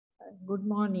Good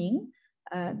morning.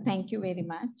 Thank you very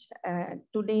much.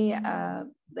 Today,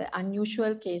 the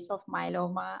unusual case of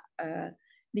myeloma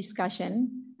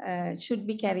discussion should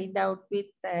be carried out with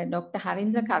Dr.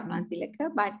 Harindra Karunathilake,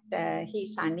 but he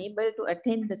is unable to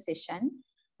attend the session,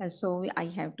 so I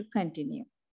have to continue.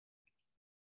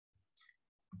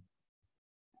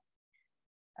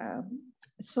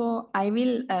 So I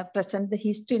will present the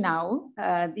history now.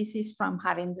 This is from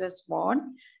Harindra's ward.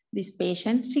 This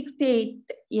patient,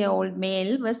 68-year-old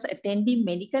male, was attending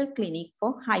medical clinic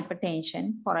for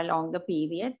hypertension for a longer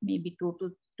period, maybe two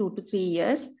to 3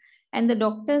 years. And the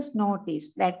doctors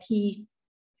noticed that he is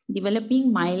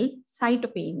developing mild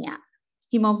cytopenia.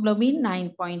 Hemoglobin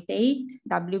 9.8,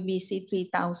 WBC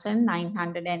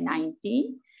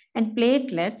 3,919, and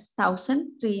platelets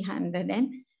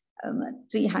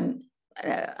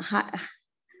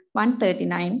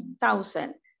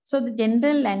 139,000. So the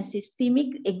general and systemic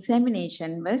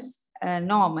examination was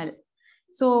normal.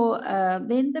 So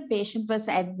then the patient was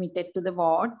admitted to the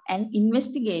ward and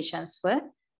investigations were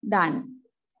done.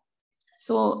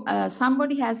 So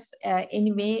somebody has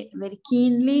anyway very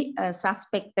keenly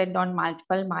suspected on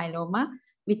multiple myeloma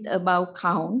with above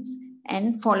counts,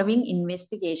 and following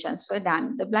investigations were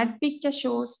done. The blood picture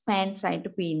shows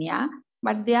pancytopenia,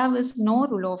 but there was no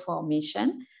rouleau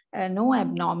formation, no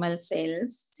abnormal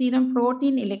cells. Serum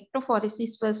protein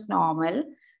electrophoresis was normal.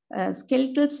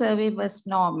 Skeletal survey was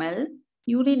normal.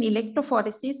 Urine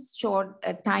electrophoresis showed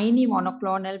a tiny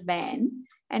monoclonal band,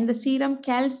 and the serum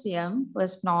calcium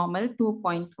was normal,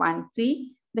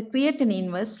 2.13. The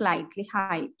creatinine was slightly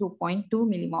high, 2.2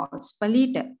 millimoles per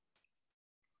liter.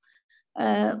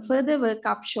 Further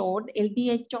workup showed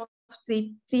LDH of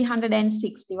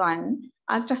 361.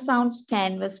 Ultrasound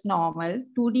scan was normal,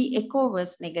 2D echo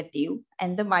was negative,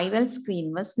 and the viral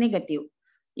screen was negative.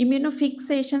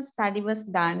 Immunofixation study was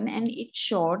done, and it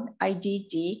showed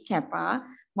IgG, kappa,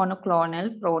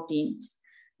 monoclonal proteins.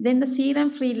 Then the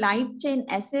serum-free light chain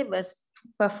assay was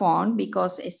performed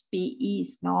because SPE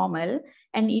is normal,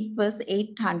 and it was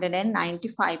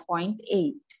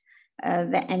 895.8.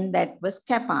 And that was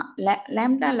kappa.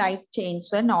 Lambda light chains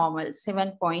were normal,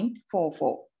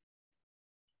 7.44.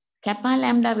 Kappa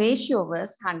lambda ratio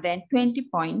was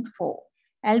 120.4.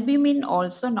 Albumin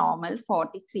also normal,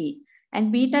 43.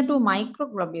 And beta 2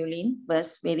 microglobulin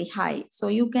was very high. So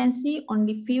you can see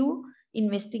only few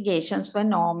investigations were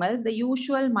normal. The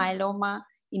usual myeloma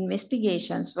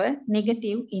investigations were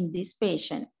negative in this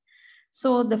patient.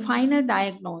 So the final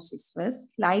diagnosis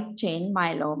was light chain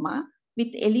myeloma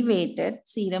with elevated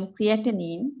serum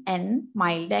creatinine and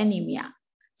mild anemia.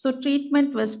 So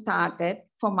treatment was started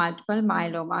for multiple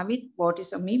myeloma with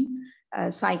bortezomib,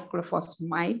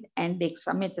 cyclophosphamide, and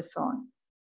dexamethasone.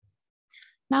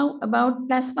 Now about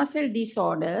plasma cell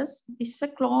disorders, this is a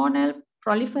clonal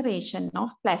proliferation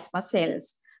of plasma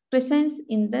cells, presence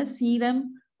in the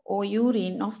serum or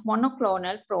urine of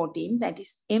monoclonal protein, that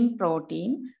is M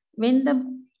protein. When the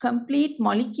complete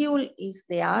molecule is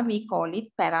there, we call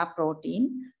it paraprotein.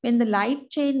 When the light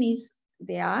chain is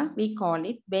there, we call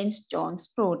it Bence-Jones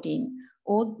protein,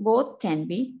 or both can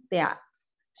be there.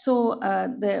 So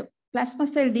the plasma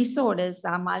cell disorders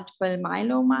are multiple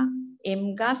myeloma,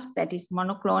 MGUS, that is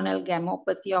monoclonal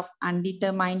gammopathy of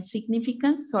undetermined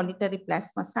significance, solitary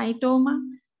plasmacytoma,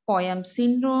 Poyam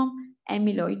syndrome,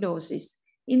 amyloidosis.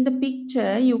 In the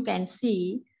picture, you can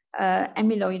see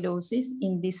amyloidosis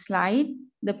in this slide,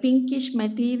 the pinkish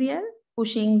material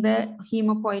pushing the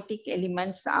hemopoietic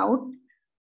elements out,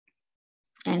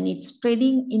 and it's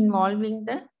spreading involving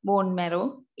the bone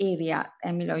marrow area,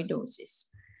 amyloidosis.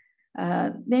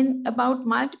 Then about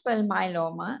multiple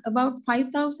myeloma, about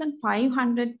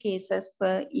 5,500 cases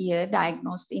per year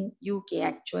diagnosed in UK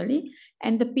actually,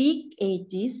 and the peak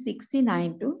age is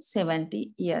 69 to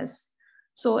 70 years.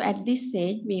 So at this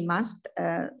stage, we must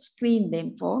screen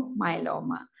them for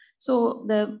myeloma. So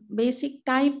the basic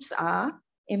types are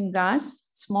MGUS,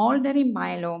 smoldering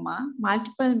myeloma,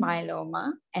 multiple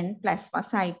myeloma, and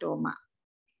plasmacytoma.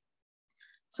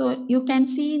 So you can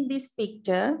see in this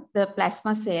picture, the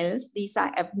plasma cells, these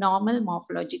are abnormal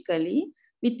morphologically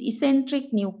with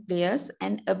eccentric nucleus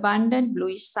and abundant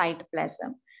bluish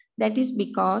cytoplasm. That is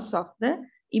because of the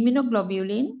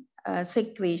immunoglobulin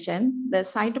secretion, the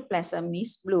cytoplasm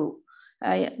is blue.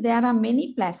 There are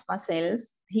many plasma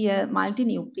cells, here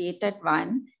multinucleated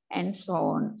one, and so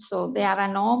on. So there are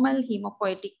normal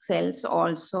hemopoietic cells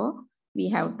also, we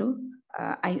have to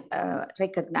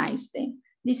recognize them.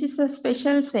 This is a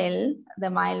special cell, the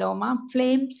myeloma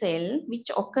flame cell,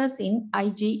 which occurs in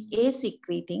IgA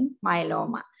secreting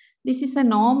myeloma. This is a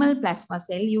normal plasma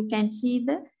cell. You can see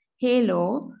the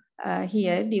halo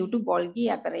here due to Golgi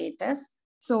apparatus.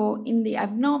 So in the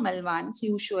abnormal ones,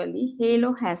 usually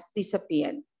halo has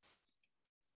disappeared.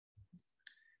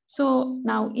 So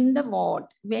now in the ward,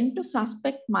 when to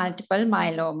suspect multiple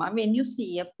myeloma, when you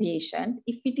see a patient,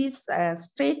 if it is a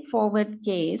straightforward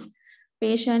case,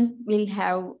 patient will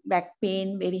have back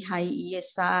pain, very high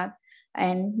ESR,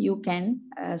 and you can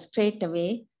straight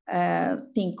away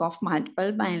think of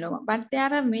multiple myeloma. But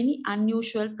there are many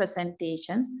unusual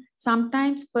presentations,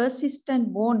 sometimes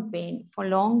persistent bone pain for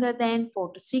longer than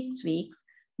 4 to 6 weeks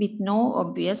with no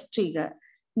obvious trigger,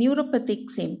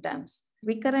 neuropathic symptoms,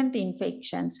 recurrent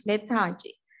infections,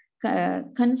 lethargy,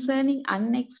 concerning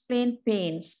unexplained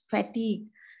pains, fatigue,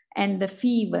 and the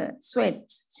fever,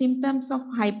 sweats, symptoms of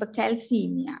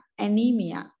hypercalcemia,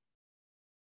 anemia,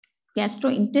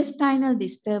 gastrointestinal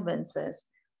disturbances,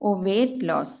 or weight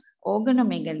loss,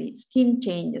 organomegaly, skin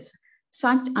changes.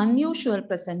 Such unusual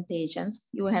presentations,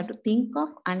 you have to think of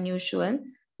unusual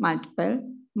multiple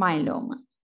myeloma.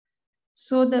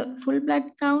 So the full blood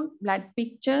count, blood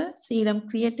picture, serum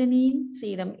creatinine,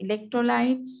 serum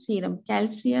electrolytes, serum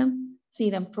calcium,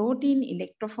 serum protein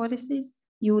electrophoresis,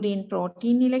 urine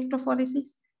protein electrophoresis,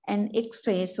 and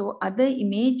X-rays. So other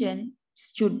imaging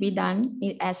should be done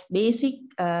as basic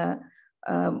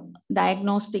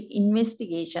diagnostic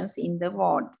investigations in the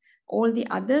ward. All the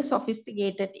other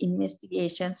sophisticated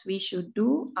investigations we should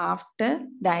do after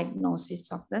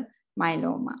diagnosis of the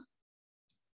myeloma.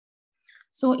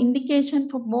 So indication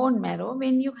for bone marrow,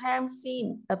 when you have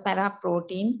seen a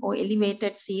paraprotein or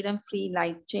elevated serum free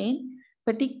light chain,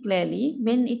 particularly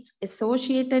when it's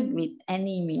associated with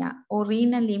anemia or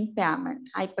renal impairment,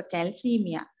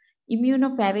 hypercalcemia,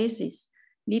 immunoparesis,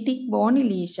 lytic bony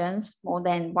lesions more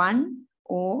than one,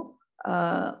 or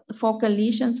focal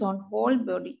lesions on whole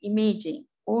body imaging,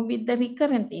 or with the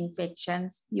recurrent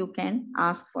infections, you can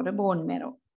ask for a bone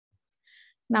marrow.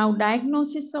 Now,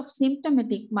 diagnosis of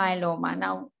symptomatic myeloma.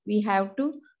 Now, we have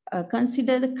to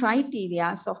consider the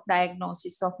criteria of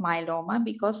diagnosis of myeloma,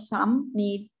 because some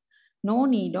need no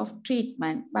need of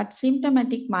treatment, but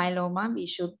symptomatic myeloma, we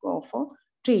should go for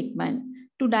treatment.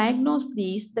 To diagnose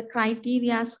these, the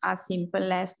criteria are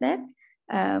simple as that.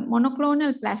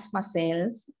 Monoclonal plasma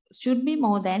cells should be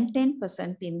more than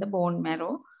 10% in the bone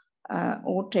marrow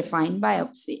or trephine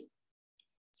biopsy.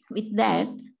 With that,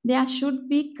 there should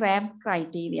be CRAB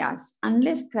criteria.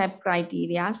 Unless CRAB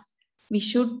criteria, we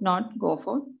should not go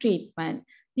for treatment.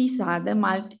 These are the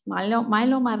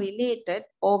myeloma-related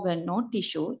organ or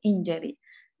tissue injury.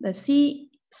 The C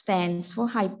stands for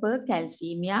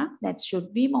hypercalcemia, that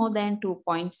should be more than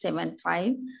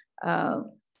 2.75,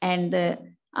 and the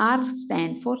R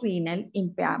stands for renal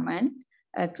impairment.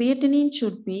 Creatinine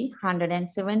should be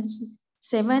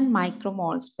 177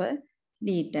 micromoles per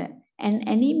liter. And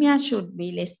anemia should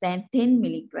be less than 10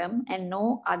 milligram, and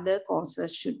no other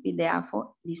causes should be there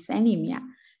for this anemia.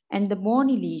 And the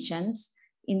bony lesions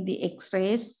in the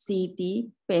X-rays,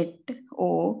 CT, PET,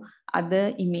 or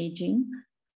other imaging,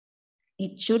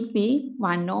 it should be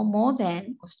one or more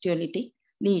than osteolytic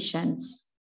lesions.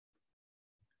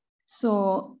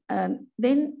 So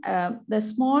then the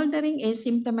smoldering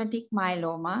asymptomatic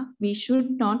myeloma, we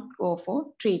should not go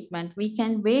for treatment. We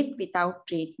can wait without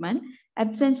treatment.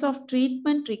 Absence of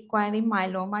treatment requiring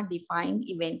myeloma defined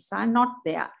events are not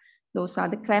there. Those are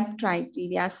the CRAB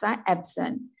criteria are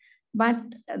absent. But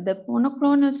the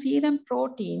monoclonal serum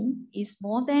protein is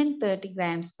more than 30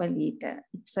 grams per liter.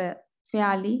 It's a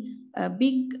fairly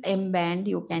big M band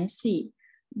you can see.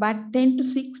 But 10 to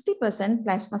 60%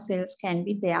 plasma cells can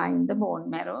be there in the bone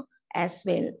marrow as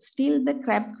well. Still, the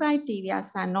CRAB criteria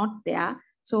are not there,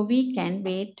 so we can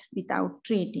wait without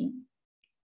treating.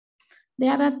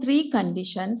 There are 3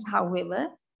 conditions,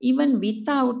 however, even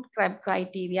without CRAB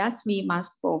criteria, we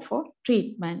must go for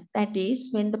treatment. That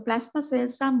is, when the plasma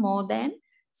cells are more than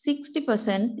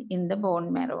 60% in the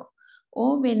bone marrow,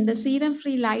 or when the serum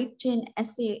free light chain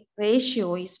assay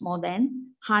ratio is more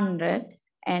than 100,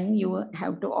 and you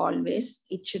have to always,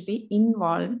 it should be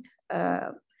involved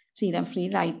serum free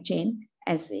light chain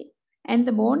assay. And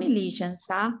the bony lesions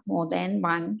are more than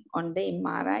 1 on the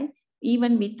MRI.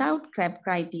 Even without CRAB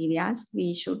criteria,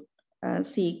 we should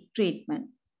seek treatment.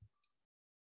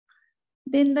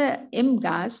 Then the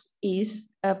MGAS is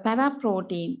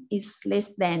paraprotein is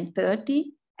less than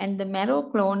 30, and the marrow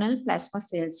clonal plasma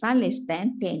cells are less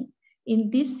than 10.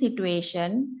 In this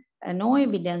situation, no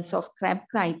evidence of CRAB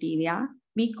criteria,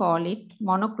 we call it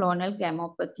monoclonal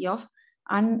gammopathy of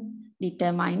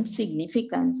undetermined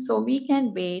significance. So we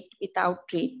can wait without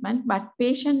treatment, but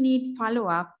patient need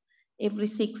follow-up every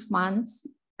 6 months.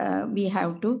 We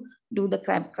have to do the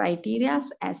CRAB criteria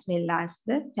as well as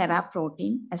the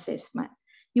paraprotein assessment.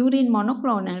 Urine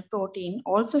monoclonal protein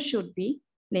also should be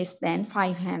less than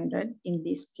 500 in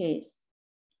this case.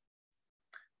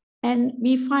 And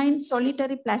we find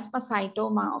solitary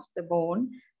plasmacytoma of the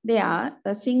bone. They are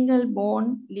a single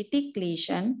bone lytic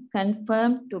lesion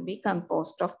confirmed to be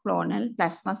composed of clonal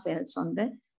plasma cells on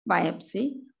the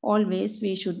biopsy. Always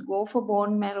we should go for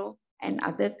bone marrow and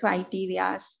other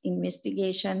criteria,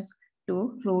 investigations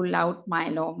to rule out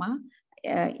myeloma.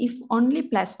 If only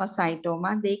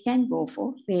plasmacytoma, they can go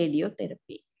for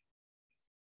radiotherapy.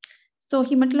 So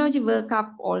hematology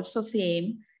workup also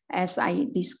same as I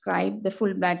described, the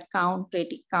full blood count,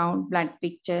 retic count, blood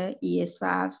picture,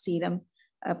 ESR, serum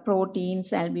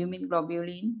proteins, albumin,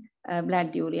 globulin,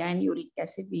 blood urea, and uric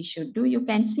acid we should do. You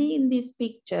can see in this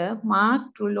picture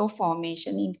marked rouleau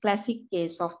formation in classic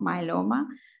case of myeloma.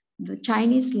 The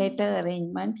Chinese letter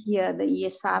arrangement here, the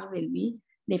ESR will be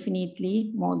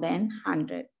definitely more than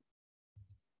 100.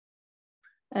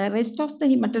 Rest of the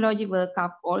hematology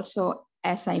workup also,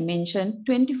 as I mentioned,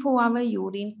 24-hour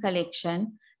urine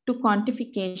collection to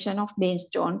quantification of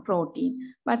Beinstone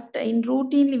protein. But in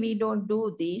routinely, we don't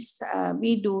do this.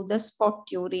 We do the spot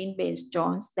urine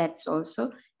Beinstones. That's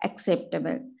also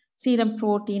acceptable. Serum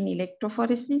protein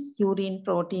electrophoresis, urine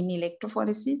protein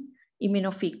electrophoresis,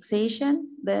 immunofixation.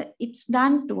 It's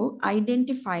done to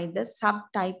identify the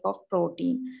subtype of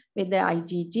protein, whether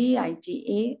IgG,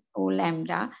 IgA, or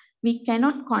lambda. We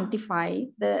cannot quantify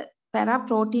the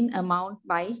paraprotein amount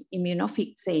by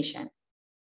immunofixation.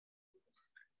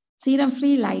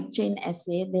 Serum-free light chain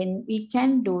assay, then we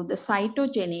can do the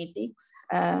cytogenetics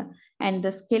and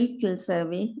the skeletal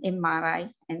survey,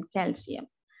 MRI, and calcium.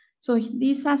 So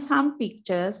these are some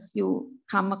pictures you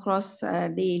come across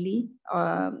daily.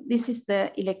 This is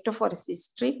the electrophoresis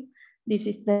strip. This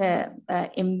is the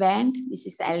M-band. This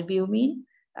is albumin.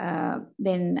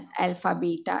 Then alpha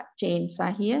beta chains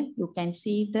are here. You can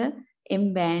see the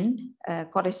M-band,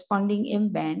 corresponding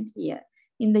M-band here.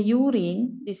 In the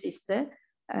urine, this is the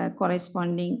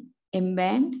corresponding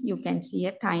M-band. You can see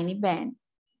a tiny band.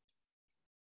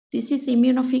 This is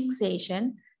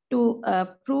immunofixation. To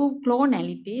prove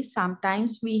clonality,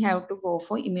 sometimes we have to go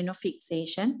for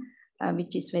immunofixation,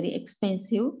 which is very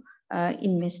expensive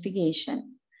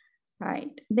investigation.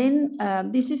 Right. Then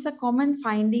this is a common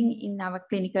finding in our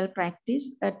clinical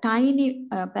practice, a tiny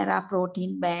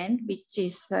paraprotein band, which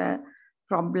is a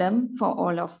problem for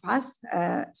all of us.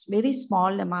 Very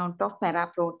small amount of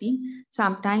paraprotein,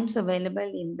 sometimes available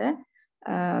in the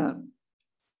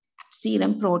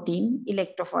serum protein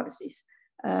electrophoresis.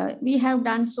 We have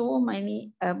done so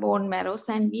many bone marrows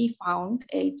and we found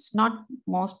it's not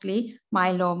mostly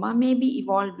myeloma, maybe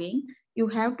evolving. You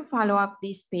have to follow up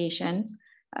these patients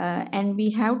and we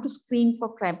have to screen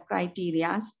for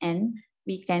criteria and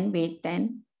we can wait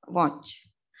and watch.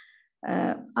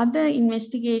 Other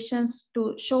investigations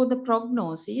to show the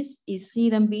prognosis is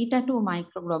serum beta-2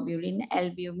 microglobulin,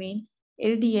 albumin,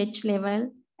 LDH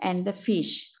level, and the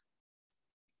fish.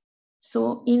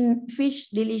 So in fish,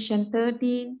 deletion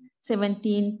 13,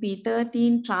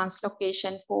 17p13,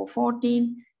 translocation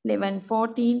 414,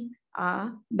 1114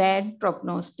 are bad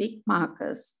prognostic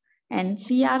markers. And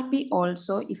CRP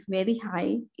also, if very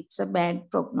high, it's a bad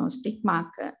prognostic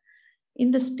marker.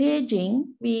 In the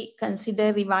staging, we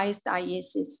consider revised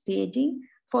ISS staging.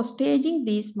 For staging,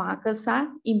 these markers are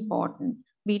important.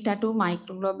 Beta-2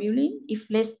 microglobulin, if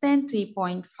less than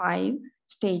 3.5,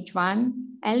 stage 1,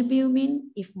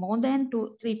 albumin, if more than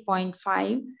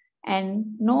 3.5, and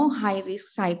no high-risk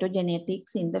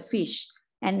cytogenetics in the fish,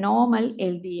 and normal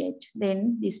LDH,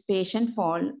 then this patient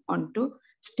fall onto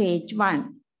stage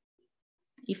 1.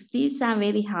 If these are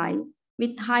very high,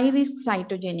 with high-risk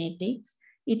cytogenetics,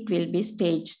 it will be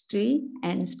stage 3,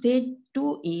 and stage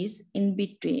 2 is in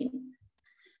between.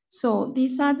 So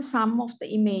these are some of the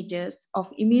images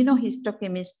of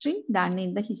immunohistochemistry done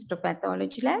in the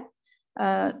histopathology lab.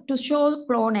 To show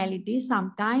clonality,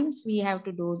 sometimes we have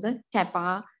to do the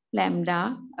kappa,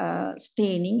 lambda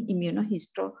staining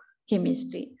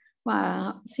immunohistochemistry.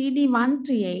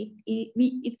 CD138,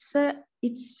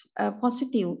 it's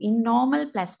positive in normal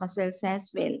plasma cells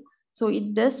as well. So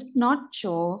it does not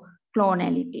show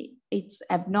clonality. It's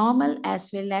abnormal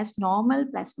as well as normal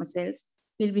plasma cells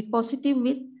will be positive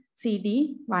with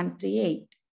CD138.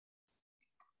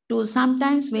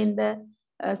 Sometimes when the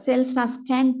cells are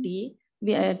scanty,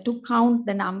 to count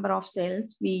the number of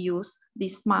cells, we use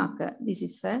this marker. This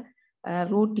is a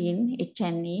routine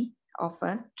HNE of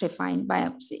a trephine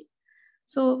biopsy.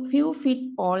 So few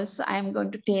pitfalls I am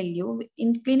going to tell you.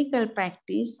 In clinical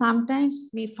practice, sometimes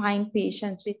we find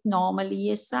patients with normal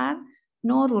ESR,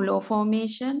 no rouleau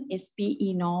formation,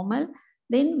 SPE normal.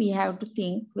 Then we have to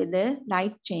think with a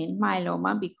light chain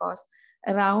myeloma because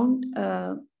around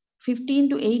 15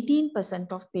 to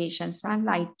 18% of patients are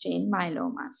light chain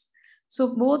myelomas.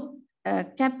 So both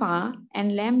kappa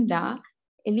and lambda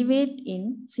elevate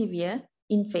in severe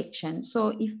infection.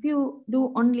 So if you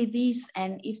do only these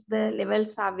and if the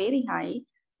levels are very high,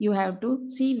 you have to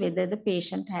see whether the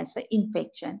patient has an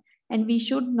infection. And we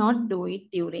should not do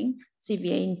it during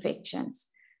severe infections.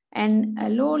 And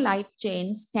low light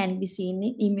chains can be seen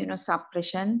in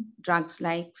immunosuppression, drugs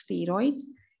like steroids,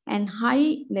 and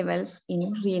high levels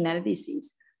in renal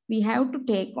disease. We have to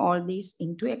take all these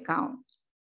into account.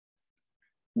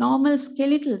 Normal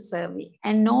skeletal survey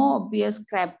and no obvious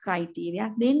CRAB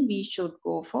criteria, then we should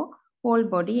go for whole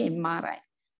body MRI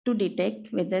to detect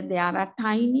whether there are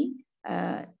tiny,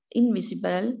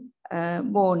 invisible,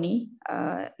 bony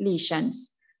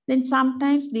lesions. Then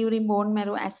sometimes during bone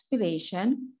marrow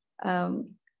aspiration,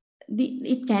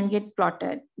 it can get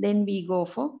clotted. Then we go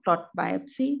for clot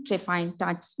biopsy, trephine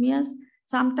touch smears.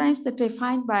 Sometimes the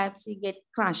trephine biopsy get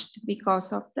crushed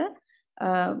because of the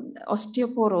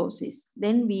osteoporosis.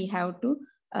 Then we have to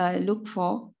look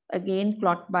for, again,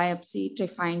 clot biopsy,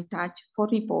 trephine touch for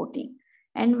reporting.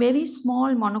 And very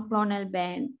small monoclonal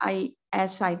band,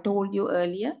 as I told you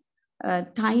earlier,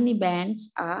 tiny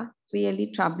bands are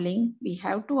really troubling. We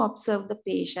have to observe the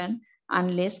patient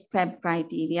unless CRAB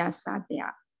criteria are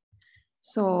there.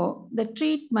 So the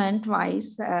treatment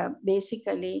wise,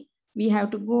 basically, we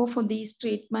have to go for these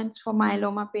treatments for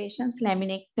myeloma patients: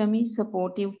 laminectomy,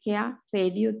 supportive care,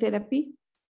 radiotherapy,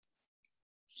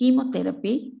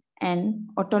 chemotherapy, and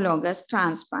autologous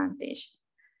transplantation.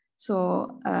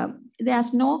 So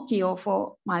there's no cure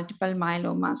for multiple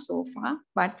myeloma so far,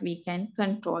 but we can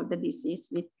control the disease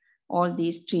with all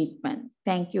these treatments.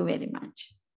 Thank you very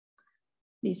much.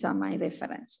 These are my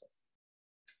references.